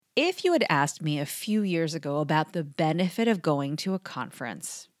If you had asked me a few years ago about the benefit of going to a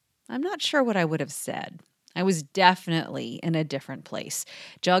conference, I'm not sure what I would have said. I was definitely in a different place,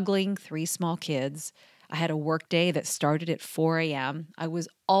 juggling three small kids. I had a workday that started at 4 a.m. I was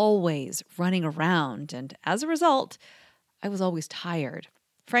always running around, and as a result, I was always tired.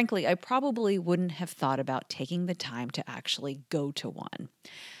 Frankly, I probably wouldn't have thought about taking the time to actually go to one.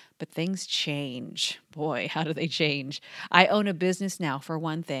 But things change. Boy, how do they change? I own a business now, for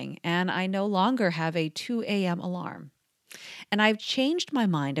one thing, and I no longer have a 2 a.m. alarm. And I've changed my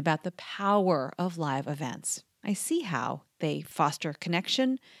mind about the power of live events. I see how they foster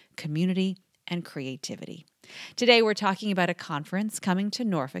connection, community, and creativity. Today, we're talking about a conference coming to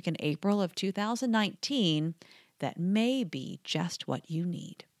Norfolk in April of 2019 that may be just what you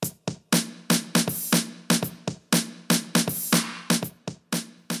need.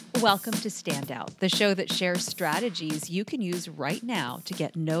 Welcome to Standout, the show that shares strategies you can use right now to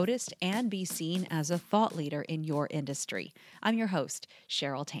get noticed and be seen as a thought leader in your industry. I'm your host,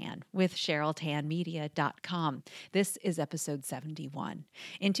 Cheryl Tan, with CherylTanMedia.com. This is episode 71.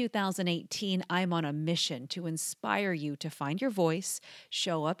 In 2018, I'm on a mission to inspire you to find your voice,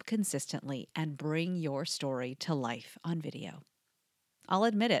 show up consistently, and bring your story to life on video. I'll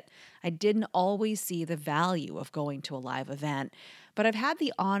admit it, I didn't always see the value of going to a live event, but I've had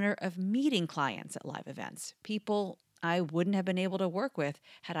the honor of meeting clients at live events, people I wouldn't have been able to work with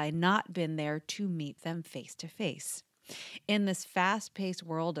had I not been there to meet them face to face. In this fast paced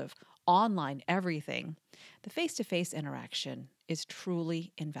world of online everything, the face to face interaction is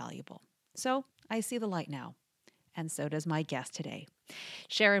truly invaluable. So I see the light now, and so does my guest today.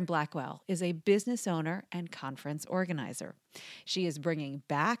 Sharon Blackwell is a business owner and conference organizer. She is bringing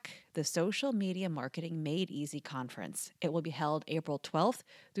back the Social Media Marketing Made Easy Conference. It will be held April 12th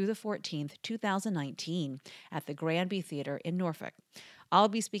through the 14th, 2019 at the Granby Theater in Norfolk. I'll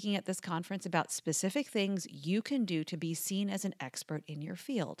be speaking at this conference about specific things you can do to be seen as an expert in your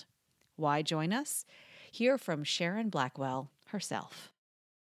field. Why join us? Hear from Sharon Blackwell herself.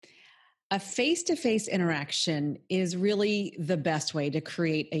 A face-to-face interaction is really the best way to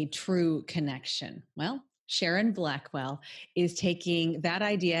create a true connection. Well, Sharon Blackwell is taking that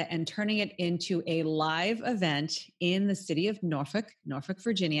idea and turning it into a live event in the city of Norfolk,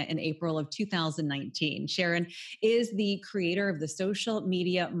 Virginia, in April of 2019. Sharon is the creator of the Social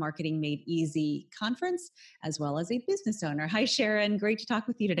Media Marketing Made Easy conference, as well as a business owner. Hi, Sharon. Great to talk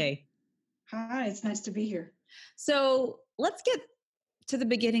with you today. Hi, it's nice to be here. So let's get to the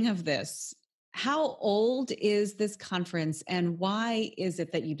beginning of this. How old is this conference, and why is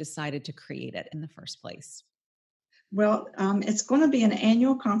it that you decided to create it in the first place? Well, it's going to be an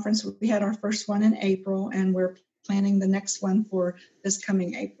annual conference. We had our first one in April, and we're planning the next one for this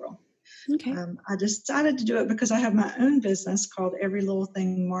coming April. Okay. I decided to do it because I have my own business called Every Little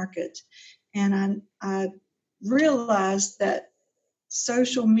Thing Market. And I realized that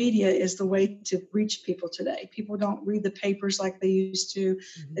social media is the way to reach people today. People don't read the papers like they used to.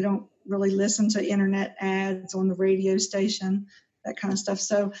 Mm-hmm. They don't really listen to internet ads on the radio station, that kind of stuff.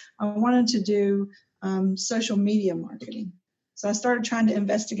 So I wanted to do social media marketing. So I started trying to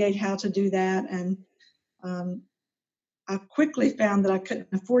investigate how to do that. And um, I quickly found that I couldn't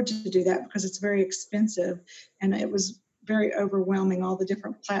afford to do that because it's very expensive. And it was very overwhelming, all the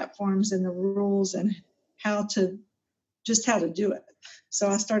different platforms and the rules and how to do it. So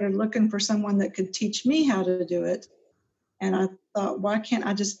I started looking for someone that could teach me how to do it. And I thought, why can't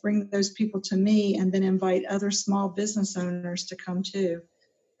I just bring those people to me and then invite other small business owners to come too,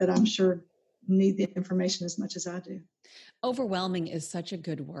 that I'm sure need the information as much as I do. Overwhelming is such a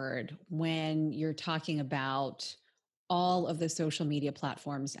good word when you're talking about all of the social media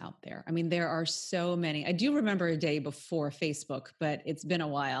platforms out there. I mean, there are so many. I do remember a day before Facebook, but it's been a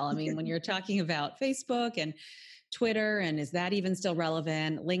while. I mean, when you're talking about Facebook and Twitter, and is that even still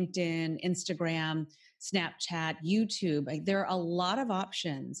relevant? LinkedIn, Instagram, Snapchat, YouTube. Like, there are a lot of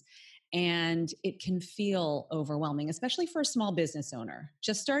options, and it can feel overwhelming, especially for a small business owner.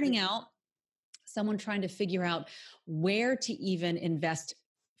 Just starting out, someone trying to figure out where to even invest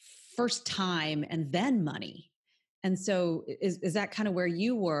first time and then money. And so is that kind of where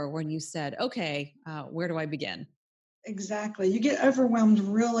you were when you said, okay, where do I begin? Exactly. You get overwhelmed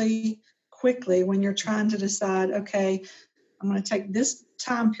really quickly when you're trying to decide, okay, I'm going to take this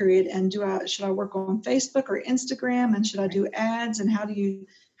time period and should I work on Facebook or Instagram, and should I do ads, and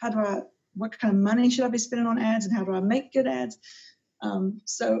what kind of money should I be spending on ads, and how do I make good ads? And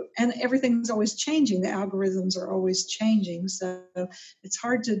everything's always changing. The algorithms are always changing. So it's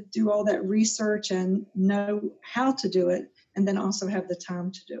hard to do all that research and know how to do it, and then also have the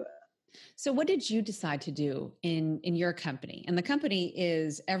time to do it. So what did you decide to do in your company? And the company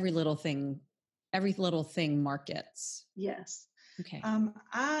is every little thing markets. Yes. Okay.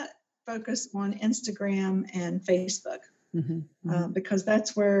 I focus on Instagram and Facebook Mm-hmm. because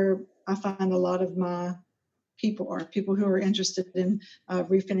that's where I find a lot of my people who are interested in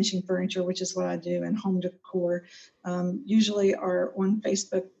refinishing furniture, which is what I do, and home decor, usually are on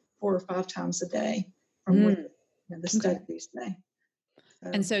Facebook 4 or 5 times a day from what Mm, the okay. studies say.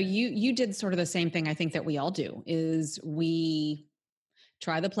 And So, so you did sort of the same thing I think that we all do is we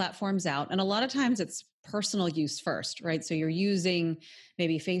try the platforms out. And a lot of times it's personal use first, right? So you're using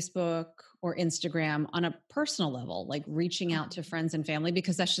maybe Facebook or Instagram on a personal level, like reaching out to friends and family,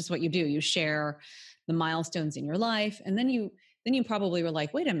 because that's just what you do. You share the milestones in your life. And then you probably were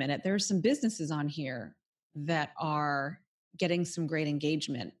like, wait a minute, there's some businesses on here that are getting some great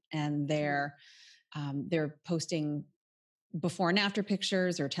engagement, and they're posting before and after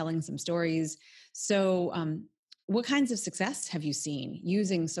pictures or telling some stories. So, what kinds of success have you seen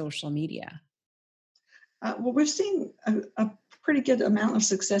using social media? well, we've seen a pretty good amount of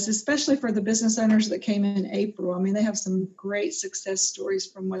success, especially for the business owners that came in April. I mean, they have some great success stories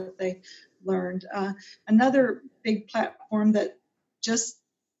from what they learned. Another big platform that just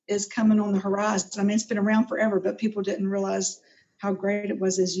is coming on the horizon. I mean, it's been around forever, but people didn't realize how great it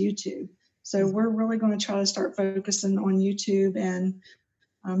was is YouTube. So we're really going to try to start focusing on YouTube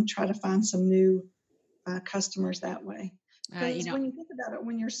and try to find some new customers that way. You Because know, when you think about it,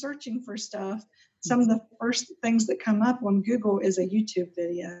 when you're searching for stuff, some of the first things that come up on Google is a YouTube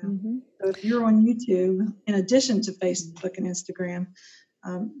video. mm-hmm. So if you're on YouTube, in addition to Facebook and Instagram,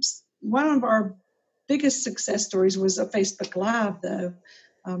 one of our biggest success stories was a Facebook Live, though,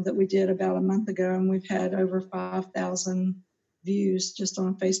 that we did about a month ago, and we've had over 5,000 views just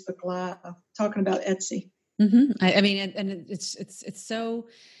on Facebook Live talking about Etsy. Mm-hmm. I mean, and it's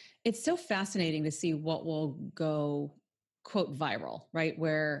so fascinating to see what will go quote viral, right?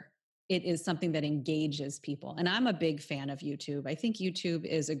 Where it is something that engages people. And I'm a big fan of YouTube. I think YouTube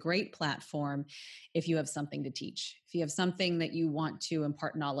is a great platform if you have something to teach. If you have something that you want to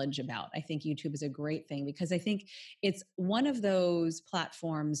impart knowledge about, I think YouTube is a great thing, because I think it's one of those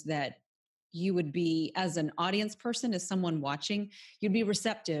platforms that you would be, as an audience person, as someone watching, you'd be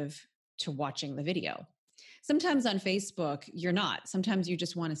receptive to watching the video. Sometimes on Facebook, you're not. Sometimes you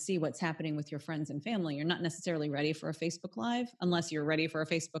just want to see what's happening with your friends and family. You're not necessarily ready for a Facebook Live unless you're ready for a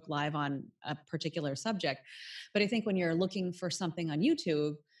Facebook Live on a particular subject. But I think when you're looking for something on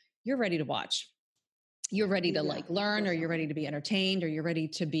YouTube, you're ready to watch. You're ready to Yeah, like learn, or you're ready to be entertained, or you're ready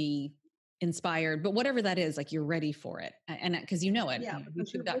to be inspired, but whatever that is, like you're ready for it. And because you know it, yeah,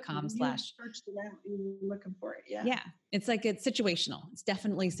 because you're looking, youtube.com you slash searched it out, you're looking for it. Yeah. yeah, it's like it's situational. It's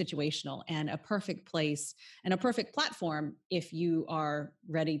definitely situational, and a perfect place and a perfect platform if you are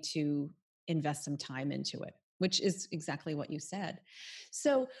ready to invest some time into it, which is exactly what you said.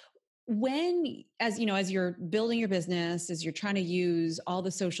 So when, as you know, as you're building your business, as you're trying to use all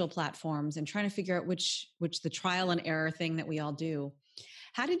the social platforms and trying to figure out which the trial and error thing that we all do,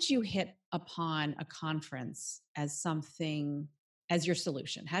 how did you hit upon a conference as something, as your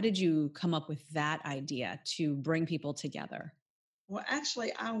solution? How did you come up with that idea to bring people together? Well,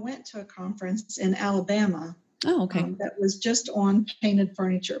 actually, I went to a conference in Alabama Oh, okay. that was just on painted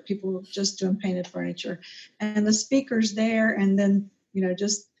furniture, people just doing painted furniture. And the speakers there, and then,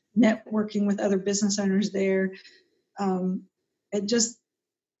 just networking with other business owners there, it just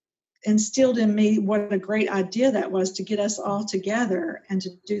instilled in me what a great idea that was to get us all together and to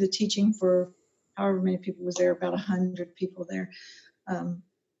do the teaching for however many people was there, about 100 people there. Um,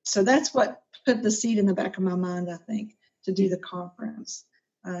 so that's what put the seed in the back of my mind, I think, to do the conference.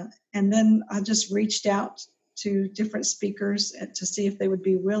 And then I just reached out to different speakers to see if they would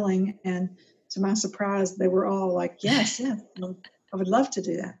be willing. And to my surprise, they were all like, yes, yes, I would love to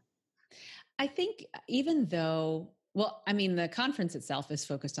do that. I think even though, well, I mean, the conference itself is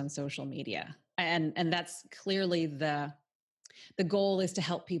focused on social media, and that's clearly the goal is to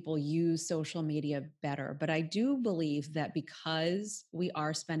help people use social media better. But I do believe that because we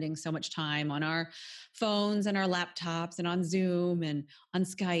are spending so much time on our phones and our laptops and on Zoom and on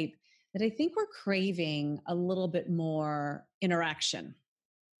Skype, that I think we're craving a little bit more interaction,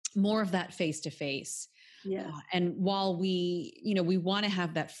 more of that face to face. Yes. And while we want to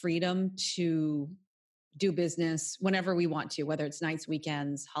have that freedom to do business whenever we want to, whether it's nights,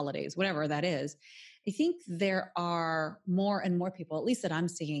 weekends, holidays, whatever that is, I think there are more and more people, at least that I'm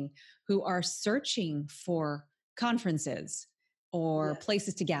seeing, who are searching for conferences or Yes.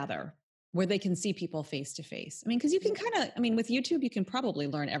 places to gather where they can see people face to face. I mean, because you can kind of, I mean, with YouTube, you can probably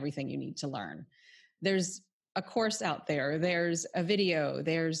learn everything you need to learn. There's a course out there, there's a video,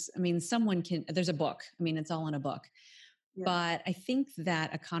 there's a book. I mean, it's all in a book. Yeah. But I think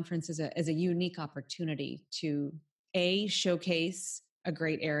that a conference is a unique opportunity to showcase a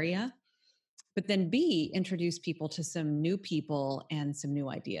great area, but then B, introduce people to some new people and some new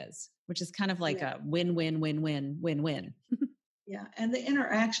ideas, which is kind of like Yeah. a win, win, win, win, win, win. Yeah. And the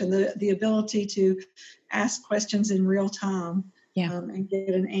interaction, the ability to ask questions in real time. Yeah. And get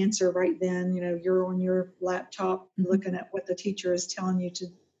an answer right then. You're on your laptop Mhm. looking at what the teacher is telling you to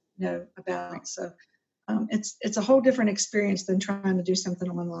know about. Right. So it's a whole different experience than trying to do something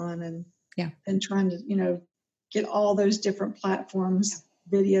online and trying to get all those different platforms,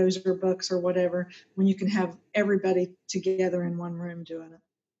 videos or books or whatever, when you can have everybody together in one room doing it.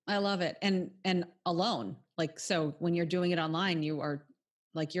 I love it. And alone. Like, so when you're doing it online, you are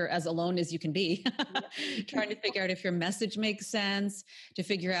like, you're as alone as you can be, trying to figure out if your message makes sense, to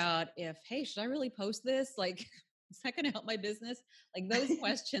figure out if, hey, should I really post this? Like, is that going to help my business? Like, those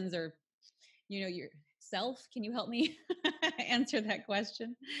questions are, yourself, can you help me answer that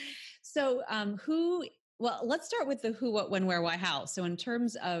question? So, well, let's start with the who, what, when, where, why, how. So in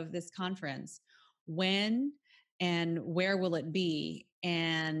terms of this conference, when and where will it be?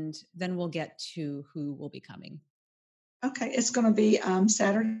 And then we'll get to who will be coming. Okay, it's going to be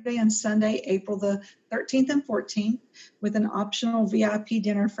Saturday and Sunday, April the 13th and 14th, with an optional VIP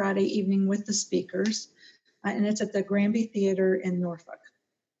dinner Friday evening with the speakers. And it's at the Granby Theater in Norfolk.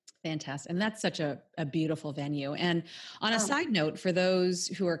 Fantastic. And that's such a beautiful venue. And on a side note, for those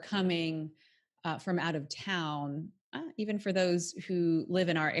who are coming from out of town, even for those who live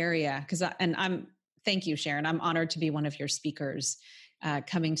in our area, thank you, Sharon. I'm honored to be one of your speakers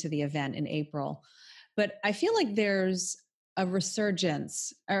coming to the event in April. But I feel like there's a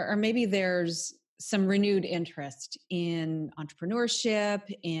resurgence, or maybe there's some renewed interest in entrepreneurship,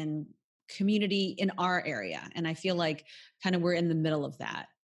 in community in our area. And I feel like kind of we're in the middle of that.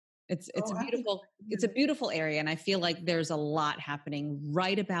 It's a beautiful area, and I feel like there's a lot happening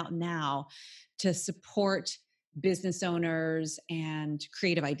right about now to support business owners and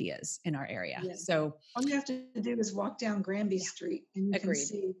creative ideas in our area. Yeah. So all you have to do is walk down Granby Street, and you can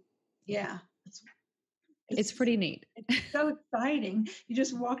see. Yeah, it's pretty neat. It's so exciting. You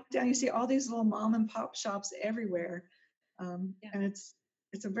just walk down, you see all these little mom and pop shops everywhere, and it's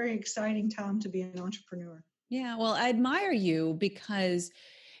a very exciting time to be an entrepreneur. Yeah, well, I admire you because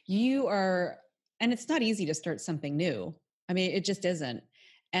you are, and it's not easy to start something new. I mean, it just isn't.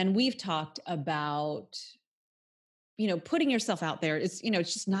 And we've talked about, putting yourself out there. It's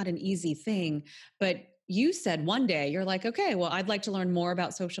just not an easy thing. But you said one day, you're like, okay, well, I'd like to learn more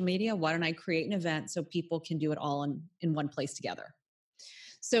about social media. Why don't I create an event so people can do it all in one place together?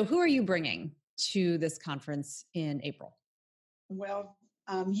 So who are you bringing to this conference in April? Well,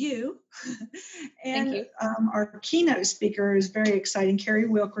 you. And Thank you. Our keynote speaker is very exciting, Carrie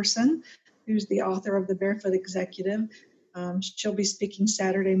Wilkerson, who's the author of The Barefoot Executive. She'll be speaking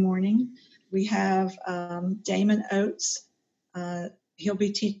Saturday morning. We have Damon Oates. He'll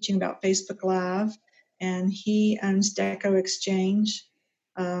be teaching about Facebook Live, and he owns Deco Exchange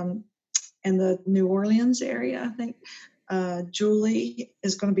in the New Orleans area, I think. Julie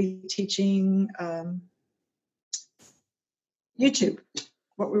is going to be teaching YouTube,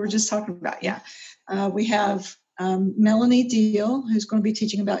 what we were just talking about. Yeah. We have Melanie Deal, who's going to be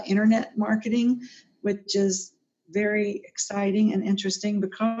teaching about internet marketing, which is very exciting and interesting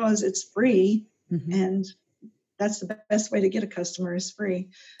because it's free. Mm-hmm. And that's the best way to get a customer is free.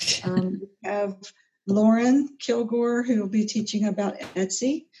 We have Lauren Kilgore, who will be teaching about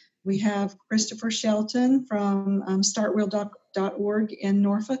Etsy. We have Christopher Shelton from startwheel.org in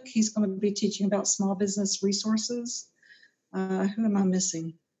Norfolk. He's going to be teaching about small business resources. Who am I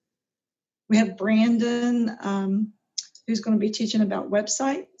missing? We have Brandon, who's going to be teaching about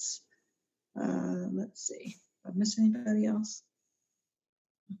websites. Let's see. Did I miss anybody else?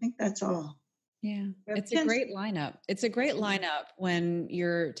 I think that's all. Yeah, it's a great lineup. It's a great lineup when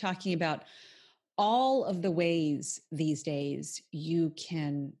you're talking about all of the ways these days you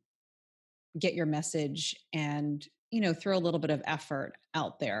can get your message and, throw a little bit of effort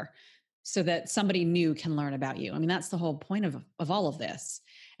out there so that somebody new can learn about you. I mean, that's the whole point of all of this.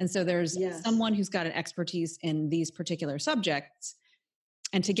 And so there's someone who's got an expertise in these particular subjects,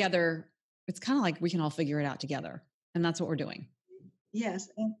 and together it's kind of like we can all figure it out together. And that's what we're doing. Yes.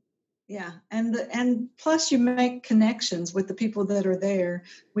 And plus you make connections with the people that are there.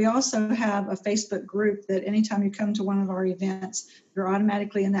 We also have a Facebook group that anytime you come to one of our events, you're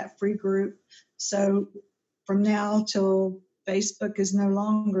automatically in that free group. So from now till Facebook is no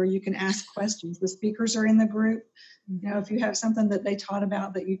longer, you can ask questions. The speakers are in the group. If you have something that they taught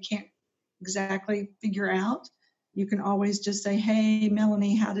about that you can't exactly figure out, you can always just say, hey,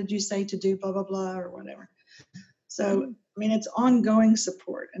 Melanie, how did you say to do blah, blah, blah, or whatever. So, I mean, it's ongoing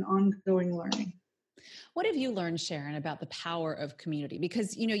support and ongoing learning. What have you learned, Sharon, about the power of community?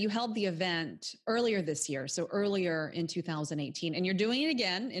 Because, you held the event earlier this year, so earlier in 2018, and you're doing it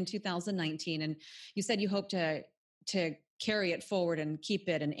again in 2019. And you said you hope to carry it forward and keep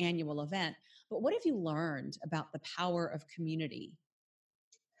it an annual event. But what have you learned about the power of community?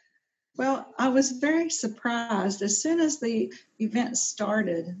 Well, I was very surprised. As soon as the event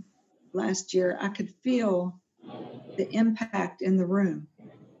started last year, I could feel the impact in the room.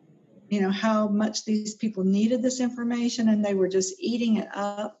 How much these people needed this information, and they were just eating it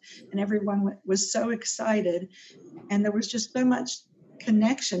up, and everyone was so excited, and there was just so much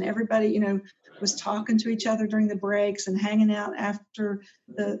connection. Everybody, was talking to each other during the breaks and hanging out after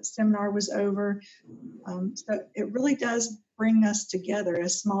the seminar was over. So it really does bring us together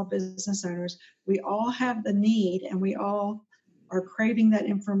as small business owners. We all have the need, and we all are craving that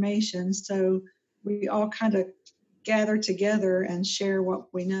information. So we all kind of gather together and share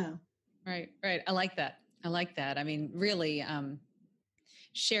what we know. Right. I like that. I mean, really,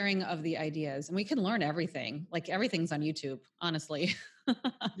 sharing of the ideas, and we can learn everything. Like everything's on YouTube, honestly. Yeah.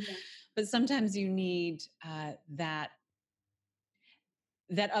 But sometimes you need that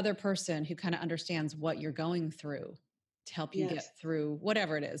other person who kind of understands what you're going through to help you get through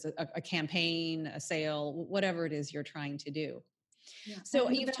whatever it is, a campaign, a sale, whatever it is you're trying to do. Yeah. So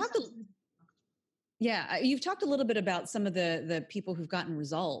you've talked a little bit about some of the people who've gotten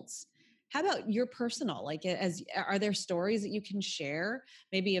results. How about your personal, are there stories that you can share,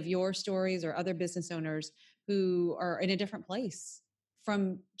 maybe of your stories or other business owners who are in a different place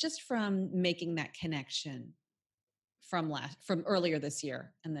from making that connection from earlier this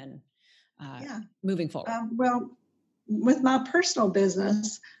year and then moving forward? Well, with my personal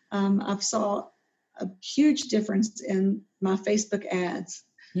business, I've saw a huge difference in my Facebook ads.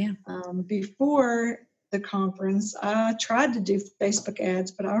 Yeah. Before the conference, I tried to do Facebook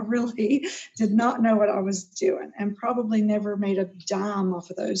ads, but I really did not know what I was doing, and probably never made a dime off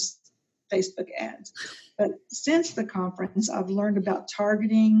of those Facebook ads. But since the conference, I've learned about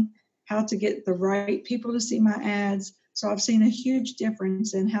targeting, how to get the right people to see my ads. So I've seen a huge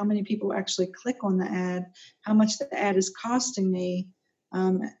difference in how many people actually click on the ad, how much the ad is costing me,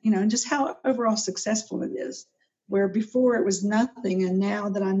 and just how overall successful it is. Where before it was nothing, and now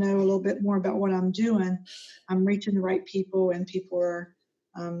that I know a little bit more about what I'm doing, I'm reaching the right people, and people are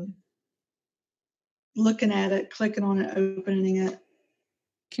looking at it, clicking on it, opening it.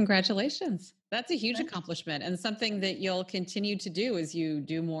 Congratulations. That's a huge accomplishment, and something that you'll continue to do as you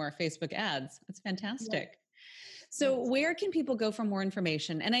do more Facebook ads. That's fantastic. Yeah. So where can people go for more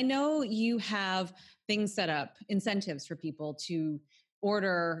information? And I know you have things set up, incentives for people to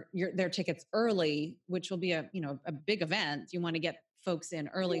order their tickets early, which will be a big event. You want to get folks in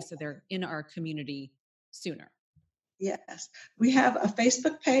early so they're in our community sooner. Yes. We have a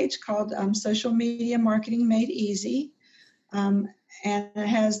Facebook page called Social Media Marketing Made Easy. And it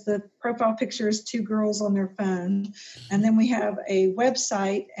has the profile pictures, two girls on their phone. And then we have a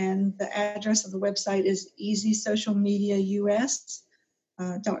website, and the address of the website is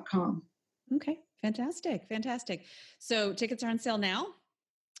easysocialmediaus.com. Okay, fantastic. So tickets are on sale now.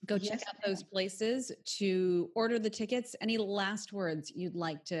 Go check out those places to order the tickets. Any last words you'd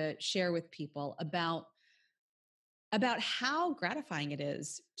like to share with people about how gratifying it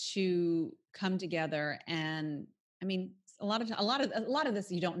is to come together? And I mean, a lot of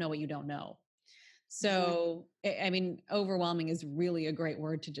this, you don't know what you don't know. So, I mean, overwhelming is really a great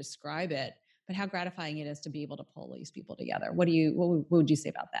word to describe it, but how gratifying it is to be able to pull these people together. What would you say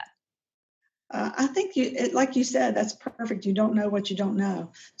about that? I think like you said, that's perfect. You don't know what you don't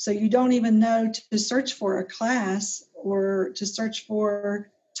know. So you don't even know to search for a class or to search for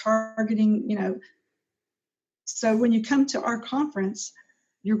targeting, So when you come to our conference,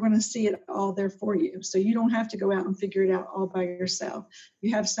 you're going to see it all there for you. So you don't have to go out and figure it out all by yourself.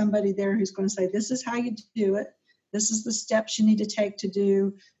 You have somebody there who's going to say, this is how you do it. This is the steps you need to take to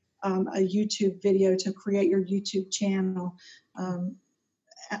do a YouTube video, to create your YouTube channel.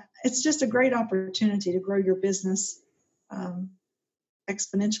 It's just a great opportunity to grow your business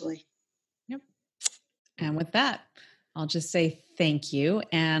exponentially. Yep. And with that, I'll just say thank you.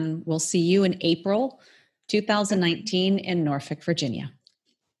 And we'll see you in April 2019 in Norfolk, Virginia.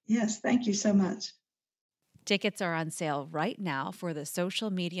 Yes, thank you so much. Tickets are on sale right now for the Social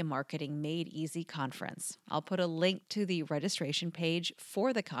Media Marketing Made Easy Conference. I'll put a link to the registration page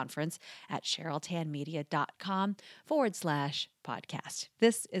for the conference at CherylTanMedia.com/podcast.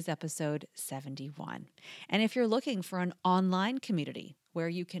 This is episode 71. And if you're looking for an online community where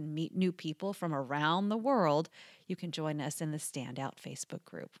you can meet new people from around the world, you can join us in the Standout Facebook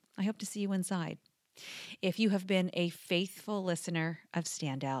group. I hope to see you inside. If you have been a faithful listener of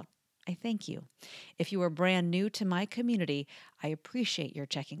Standout, I thank you. If you are brand new to my community, I appreciate your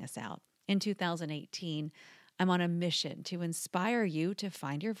checking us out. In 2018, I'm on a mission to inspire you to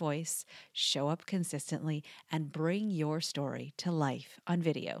find your voice, show up consistently, and bring your story to life on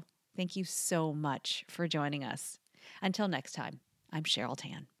video. Thank you so much for joining us. Until next time, I'm Cheryl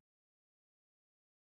Tan.